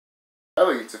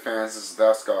Hello YouTube fans, this is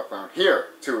TheSkullKlown here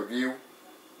to review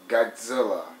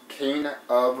Godzilla, King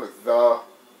of the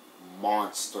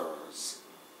Monsters.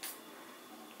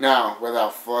 Now,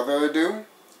 without further ado,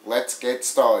 let's get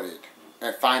started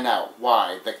and find out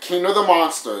why the King of the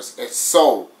Monsters is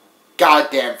so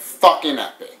goddamn fucking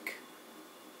epic.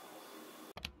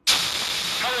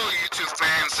 Hello YouTube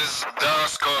fans, this is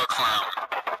TheSkullKlown.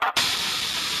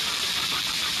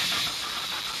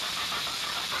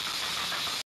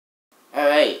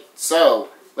 Alright, so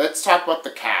let's talk about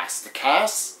the cast. The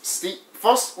cast,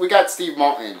 first we got Steve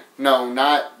Martin. No,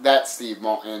 not that Steve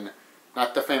Martin.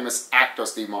 Not the famous actor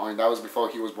Steve Martin. That was before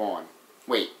he was born.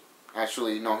 Wait,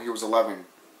 actually, no, he was 11.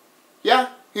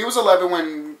 Yeah, he was 11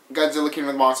 when Godzilla King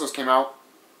of the Monsters came out,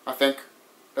 I think.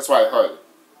 That's what I heard.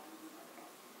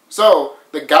 So,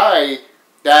 the guy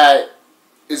that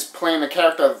is playing the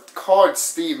character called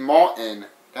Steve Martin,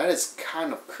 that is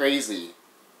kind of crazy.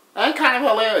 And kind of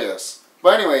hilarious.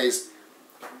 But anyways,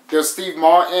 there's Steve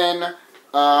Martin,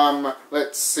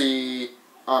 let's see,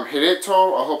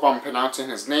 Hidito, I hope I'm pronouncing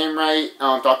his name right,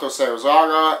 Dr.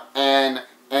 Sorcerer, and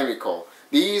Emiko.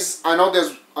 These, I know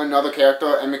there's another character,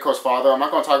 Emiko's father. I'm not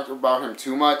going to talk about him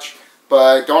too much,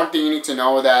 but the only thing you need to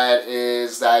know that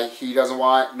is that he doesn't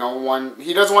want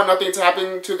nothing to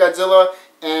happen to Godzilla,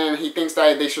 and he thinks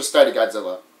that they should study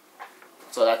Godzilla.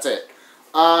 So that's it.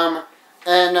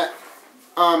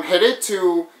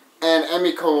 Hidetsu and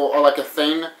Emiko are like a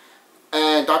thing,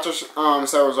 and Dr.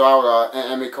 Sarazawa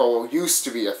and Emiko used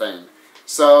to be a thing.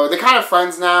 So they're kind of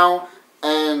friends now,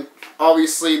 and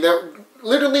obviously they're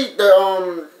literally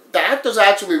the actors are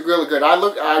actually really good.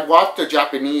 I watched the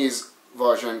Japanese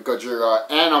version, Godzilla,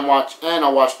 and I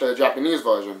watched the Japanese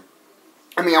version.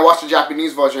 I watched the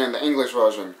Japanese version and the English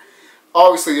version.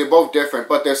 Obviously they're both different,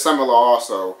 but they're similar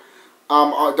also.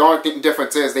 The only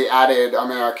difference is they added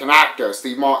American actor,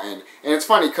 Steve Martin. And it's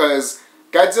funny because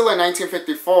Godzilla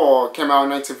 1954 came out in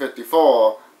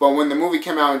 1954, but when the movie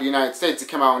came out in the United States, it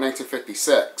came out in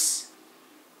 1956.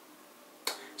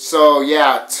 So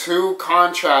yeah, two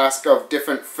contrasts of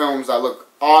different films that look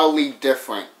oddly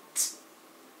different.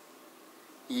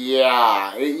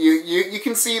 Yeah, you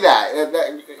can see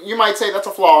that. You might say that's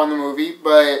a flaw in the movie,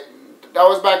 but that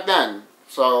was back then.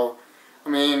 So,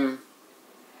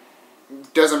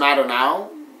 doesn't matter now.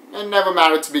 It never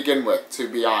mattered to begin with, to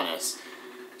be honest.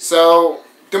 So,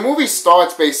 the movie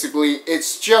starts basically,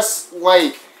 it's just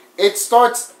like, it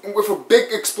starts with a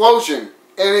big explosion.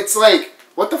 And it's like,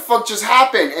 what the fuck just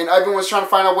happened? And everyone's trying to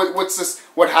find out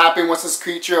what happened, what's this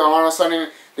creature, and all of a sudden,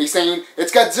 they're saying,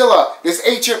 it's Godzilla, this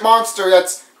ancient monster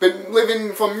that's been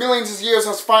living for millions of years,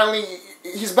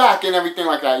 he's back and everything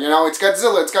like that, you know? It's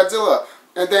Godzilla, it's Godzilla.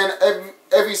 And then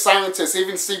every scientist,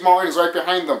 even Steve Martin is right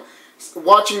behind them,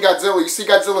 watching Godzilla. You see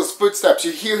Godzilla's footsteps.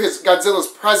 You hear Godzilla's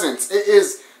presence. It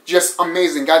is just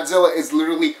amazing. Godzilla is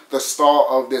literally the star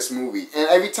of this movie. And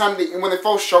every time when they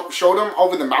first showed him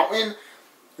over the mountain,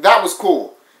 that was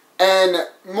cool. And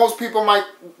most people might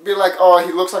be like, oh,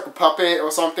 he looks like a puppet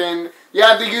or something.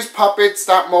 Yeah, they use puppets,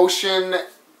 stop motion,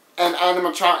 and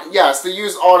animatronic. Yes, they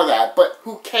use all of that. But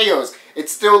who cares? It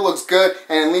still looks good,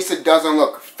 and at least it doesn't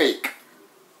look fake.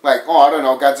 Like, oh, I don't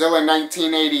know, Godzilla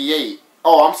 1988.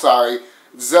 Oh, I'm sorry,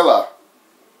 Zilla.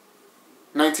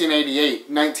 1988,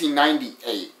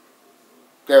 1998.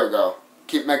 There we go.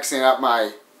 Keep mixing up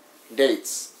my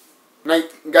dates.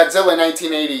 Godzilla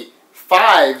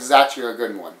 1985 is actually a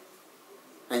good one.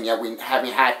 And yet we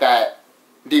haven't had that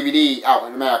DVD out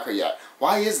in America yet.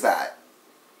 Why is that?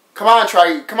 Come on,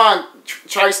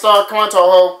 TriStar, come on,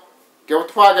 Toho. Get with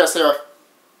the progress here.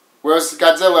 Where's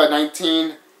Godzilla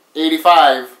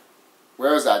 1985?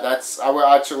 Where is that? I would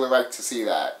actually like to see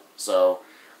that. So,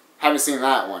 haven't seen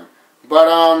that one. But,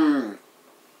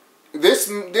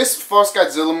 this first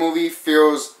Godzilla movie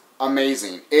feels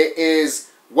amazing. It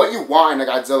is what you want in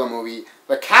a Godzilla movie.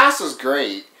 The cast is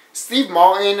great. Steve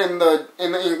Martin in the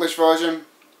English version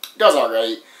does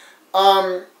alright.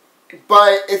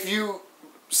 But if you've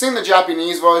seen the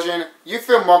Japanese version, you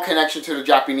feel more connection to the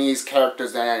Japanese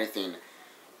characters than anything.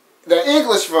 The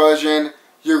English version,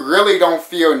 you really don't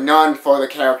feel none for the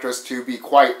characters, to be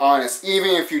quite honest.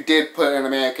 Even if you did put an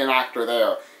American actor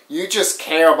there. You just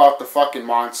care about the fucking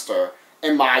monster,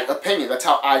 in my opinion. That's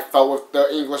how I felt with the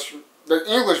English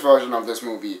version of this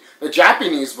movie. The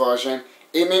Japanese version,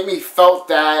 it made me felt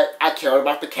that I cared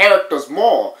about the characters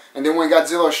more. And then when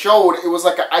Godzilla showed, it was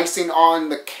like an icing on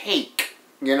the cake,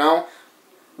 you know?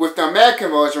 With the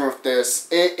American version of this,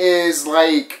 it is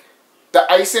like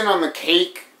the icing on the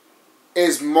cake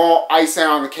is more icing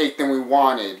on the cake than we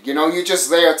wanted. You know, you're just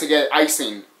there to get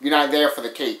icing. You're not there for the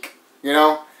cake. You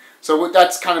know? So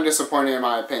that's kind of disappointing in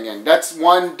my opinion. That's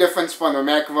one difference from the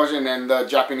American version and the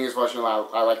Japanese version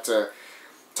I like to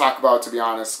talk about, to be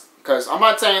honest. Because I'm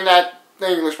not saying that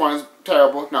the English one is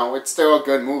terrible. No, it's still a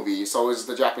good movie. So is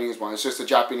the Japanese one. It's just the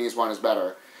Japanese one is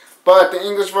better. But the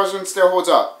English version still holds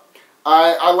up.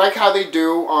 I like how they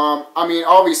do. I mean,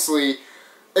 obviously,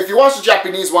 if you watch the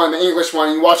Japanese one and the English one,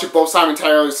 and you watch it both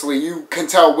simultaneously, you can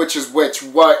tell which is which.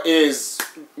 What's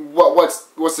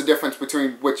the difference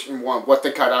between which and one? What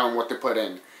they cut out and what they put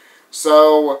in.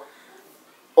 So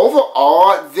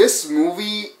overall, this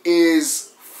movie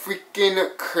is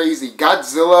freaking crazy.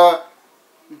 Godzilla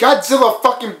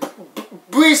fucking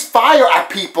breathes fire at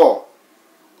people.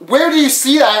 Where do you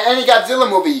see that in any Godzilla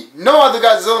movie? No other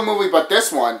Godzilla movie but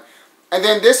this one. And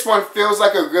then this one feels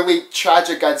like a really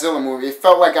tragic Godzilla movie. It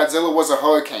felt like Godzilla was a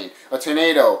hurricane, a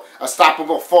tornado, a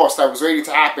stoppable force that was ready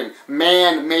to happen.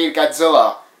 Man-made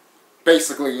Godzilla,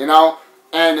 basically, you know?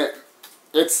 And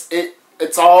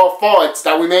it's all faults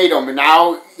that we made him. And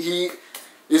now he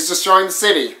is destroying the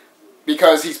city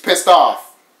because he's pissed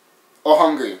off or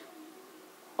hungry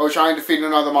or trying to feed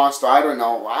another monster. I don't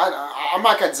know. I'm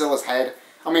not Godzilla's head.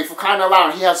 I mean, for crying out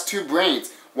loud, he has two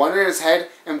brains. One in his head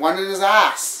and one in his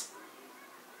ass.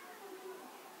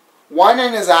 One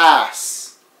in his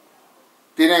ass.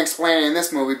 They didn't explain it in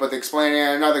this movie, but they explained it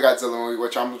in another Godzilla movie,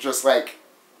 which I'm just like,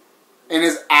 in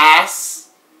his ass?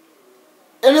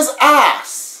 In his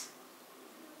ass!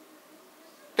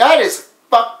 That is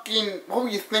fucking, what were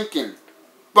you thinking?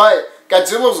 But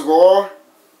Godzilla's roar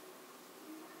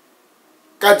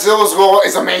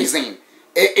is amazing.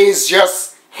 It is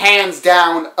just hands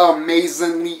down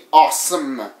amazingly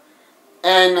awesome.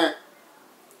 And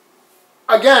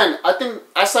again, I think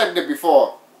I said it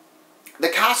before. The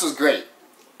cast is great.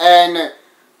 And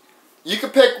you can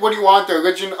pick what you want, the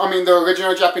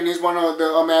original Japanese one or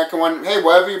the American one. Hey,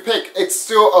 whatever you pick, it's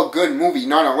still a good movie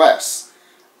nonetheless.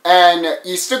 And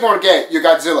you're still going to get your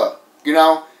Godzilla, you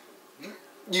know?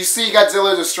 You see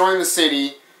Godzilla destroying the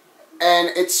city, and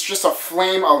it's just a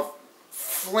flame of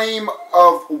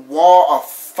wall of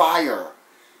fire.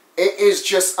 It is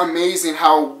just amazing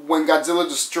how when Godzilla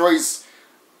destroys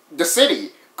the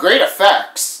city, great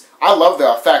effects. I love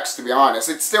the effects, to be honest.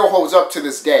 It still holds up to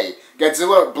this day.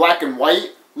 Godzilla black and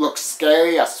white looks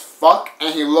scary as fuck,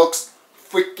 and he looks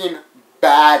freaking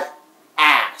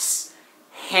badass.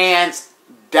 Hands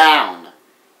down.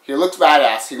 He looks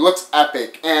badass. He looks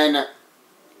epic, and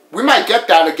we might get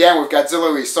that again with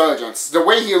Godzilla Resurgence. The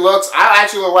way he looks, I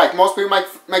actually like. Most people might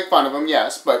make fun of him,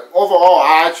 yes, but overall,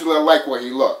 I actually like where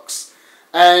he looks.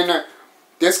 And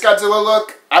this Godzilla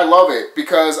look, I love it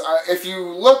because if you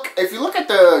look at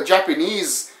the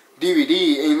Japanese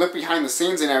DVD and you look behind the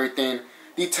scenes and everything,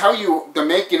 they tell you the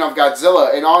making of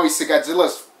Godzilla, and obviously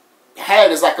Godzilla's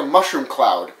head is like a mushroom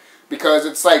cloud because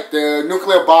it's like the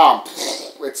nuclear bomb.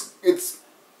 It's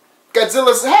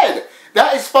Godzilla's head.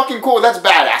 That is fucking cool. That's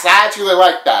badass. I actually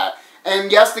like that.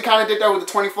 And yes, they kind of did that with the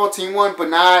 2014 one, but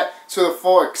not to the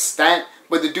full extent.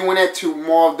 But they're doing it to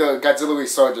more of the Godzilla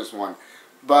Resurgence one.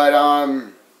 But,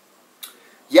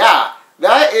 yeah.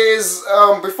 That is,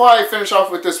 before I finish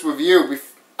off with this review,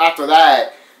 after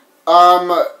that,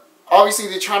 obviously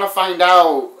they're trying to find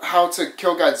out how to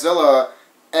kill Godzilla,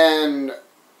 and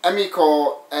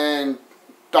Emiko and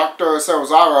Dr.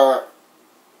 Sarozara,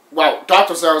 well,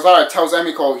 Dr. Sarozara tells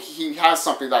Emiko he has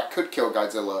something that could kill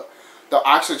Godzilla, the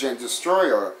oxygen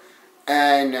destroyer,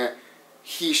 and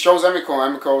he shows Emiko,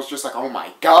 and Emiko's just like, oh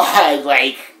my god,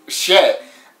 like, shit.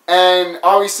 And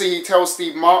obviously she tells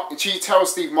Steve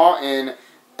Martin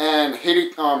and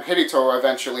Hidetoro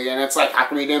eventually, and it's like, how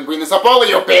come you didn't bring this up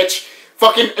earlier, bitch?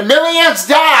 Fucking millions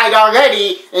died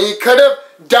already, and you could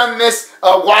have done this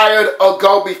a while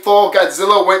ago before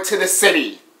Godzilla went to the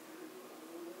city.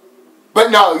 But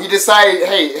no, you decided,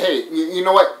 hey, you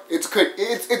know what? It's good.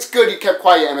 It's good you kept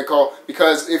quiet, Emiko,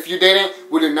 because if you didn't,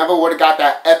 we never would have got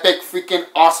that epic, freaking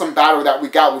awesome battle that we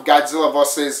got with Godzilla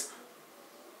versus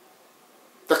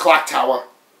the clock tower.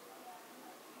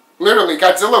 Literally,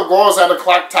 Godzilla roars at a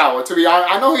clock tower. To be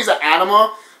honest, I know he's an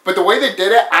animal, but the way they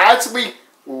did it, I actually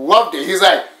loved it. He's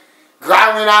like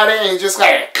growling at it and just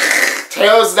like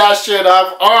tears that shit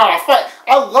up. Oh, fuck!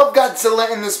 I love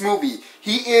Godzilla in this movie.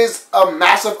 He is a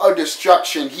massive of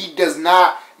destruction. He does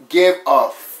not give a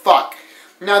fuck.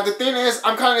 Now, the thing is,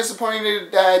 I'm kind of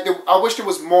disappointed that I wish there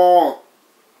was more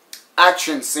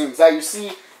action scenes that you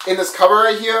see in this cover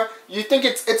right here. You think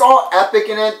it's all epic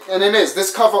in it, and it is.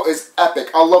 This cover is epic.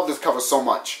 I love this cover so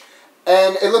much.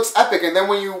 And it looks epic, and then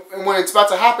when it's about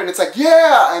to happen, it's like,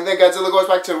 yeah! And then Godzilla goes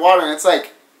back to the water, and it's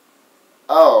like,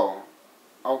 oh,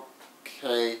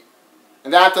 okay.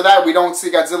 And then after that, we don't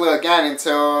see Godzilla again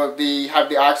until they have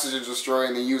the oxygen destroyer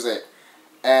and they use it.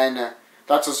 And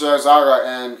Dr. Zarazara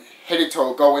and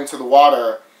Hidito go into the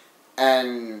water,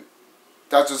 and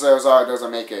Dr. Zarazara doesn't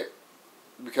make it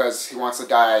because he wants to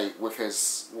die with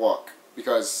his work,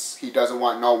 because he doesn't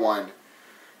want no one.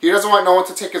 He doesn't want no one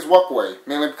to take his work away,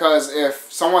 mainly because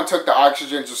if someone took the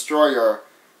oxygen destroyer,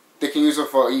 they can use it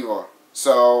for evil.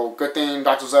 So good thing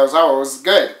Dr. Zarazara was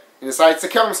good and decides to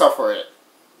kill himself for it.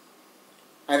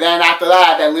 And then after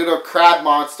that, that little crab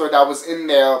monster that was in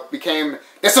there became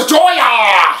the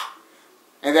Destroyer!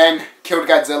 And then killed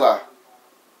Godzilla.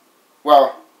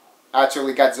 Well,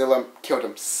 actually Godzilla killed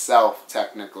himself,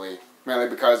 technically. Mainly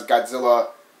because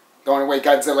Godzilla, the only way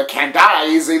Godzilla can die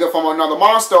is either from another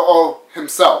monster or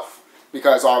himself.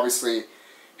 Because obviously,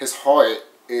 his heart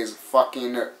is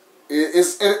fucking...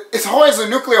 his heart is a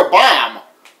nuclear bomb!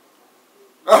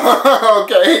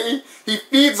 Okay? He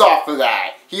feeds off of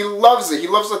that. He loves it. He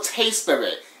loves the taste of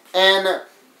it. And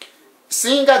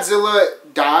seeing Godzilla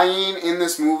dying in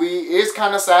this movie is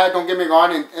kind of sad, don't get me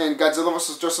wrong. And Godzilla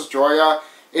vs. Destroyer,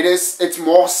 it's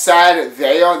more sad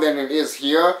there than it is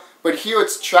here. But here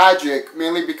it's tragic,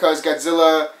 mainly because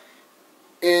Godzilla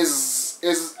is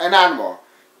an animal.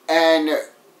 And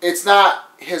it's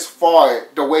not his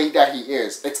fault the way that he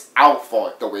is. It's our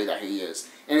fault the way that he is.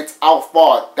 And it's our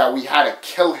fault that we had to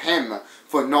kill him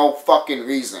for no fucking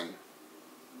reason.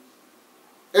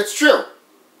 It's true.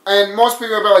 And most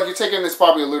people are like, you're taking this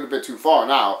probably a little bit too far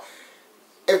now.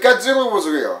 If Godzilla was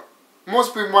real,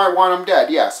 most people might want him dead,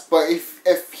 yes. But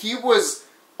if he was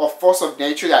a force of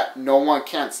nature that no one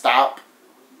can stop,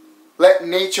 let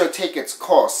nature take its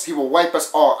course. He will wipe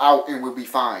us all out and we'll be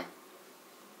fine.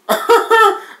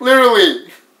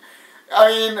 Literally. I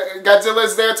mean, Godzilla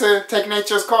is there to take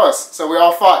nature's course, so we're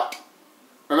all fucked.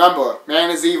 Remember,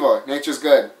 man is evil, nature's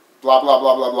good. Blah, blah,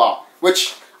 blah, blah, blah.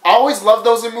 Which, I always love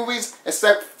those in movies,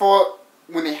 except for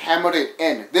when they hammered it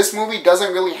in. This movie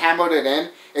doesn't really hammer it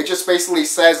in. It just basically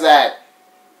says that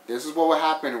this is what would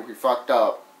happen if we fucked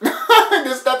up.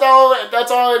 That's all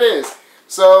it is.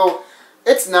 So,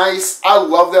 it's nice. I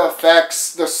love the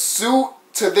effects. The suit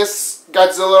to this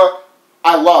Godzilla,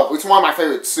 I love. It's one of my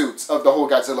favorite suits of the whole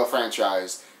Godzilla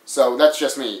franchise. So, that's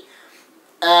just me.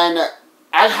 And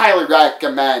I highly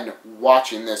recommend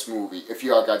watching this movie if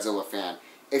you're a Godzilla fan.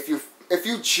 If you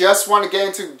just want to get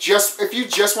into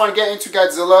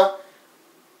Godzilla,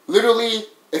 literally,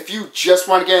 if you just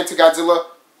want to get into Godzilla,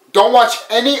 don't watch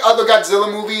any other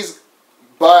Godzilla movies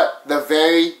but the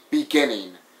very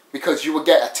beginning, because you will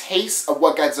get a taste of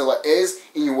what Godzilla is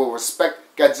and you will respect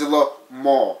Godzilla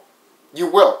more. You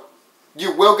will.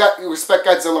 You will respect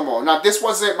Godzilla more. Now, this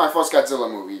wasn't my first Godzilla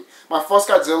movie. My first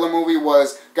Godzilla movie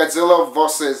was Godzilla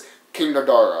vs. King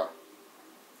Ghidorah.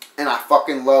 And I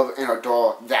fucking love and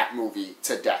adore that movie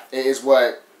to death. It is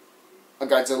what a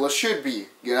Godzilla should be,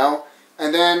 you know?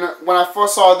 And then when I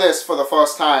first saw this for the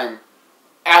first time,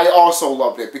 I also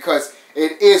loved it because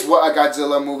it is what a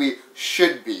Godzilla movie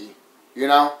should be, you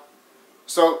know?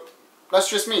 So, that's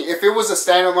just me. If it was a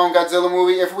standalone Godzilla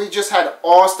movie, if we just had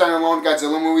all standalone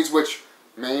Godzilla movies, which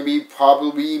maybe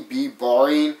probably be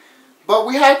boring, but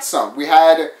we had some. We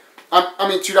had, I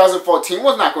mean, 2014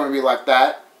 was not going to be like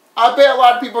that. I bet a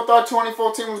lot of people thought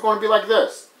 2014 was going to be like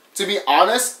this. To be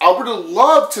honest, I would have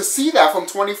loved to see that from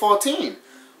 2014.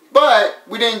 But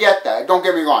we didn't get that. Don't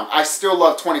get me wrong. I still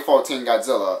love 2014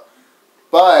 Godzilla.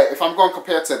 But if I'm going to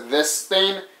compare to this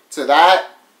thing, to that,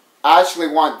 I actually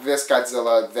want this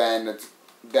Godzilla than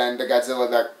the Godzilla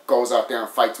that goes out there and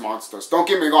fights monsters. Don't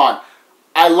get me wrong.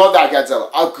 I love that Godzilla.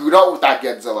 I grew up with that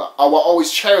Godzilla. I will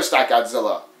always cherish that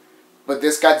Godzilla. But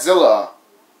this Godzilla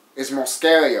is more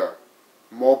scarier,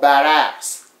 more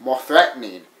badass, more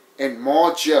threatening, and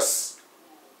more just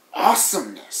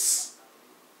awesomeness.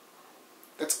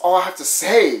 That's all I have to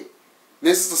say.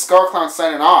 This is the CHUCKY'S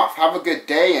signing off. Have a good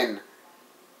day, and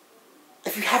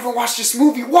if you haven't watched this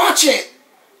movie, watch it!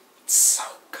 It's so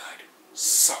good.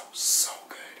 So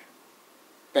good.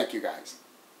 Thank you, guys.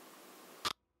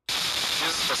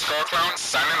 This is the CHUCKY'S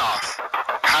signing off.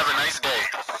 Have a nice day.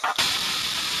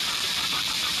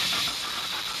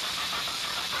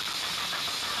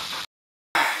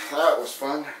 That was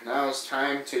fun. Now it's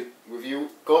time to review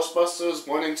Ghostbusters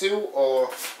 1 and 2 or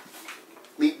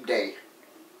Leap Day.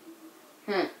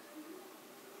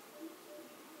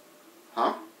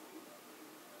 Huh?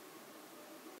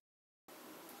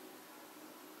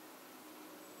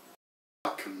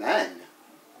 Fuck men.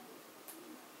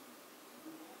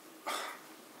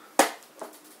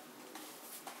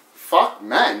 Fuck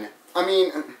men? I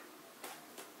mean,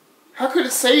 how could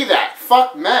it say that?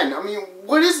 Fuck men. I mean,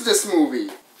 what is this movie?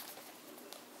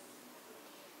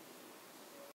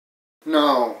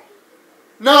 No.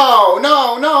 No,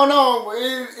 no, no, no.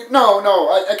 No,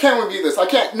 no. I can't review this. I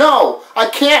can't. No. I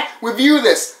can't review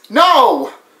this.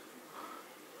 No.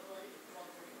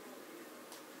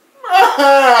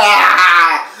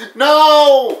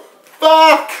 No.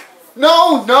 Fuck.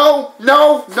 No, no,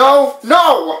 no, no,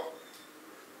 no.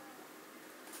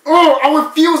 Oh, I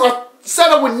refuse. I said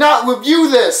I would not review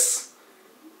this.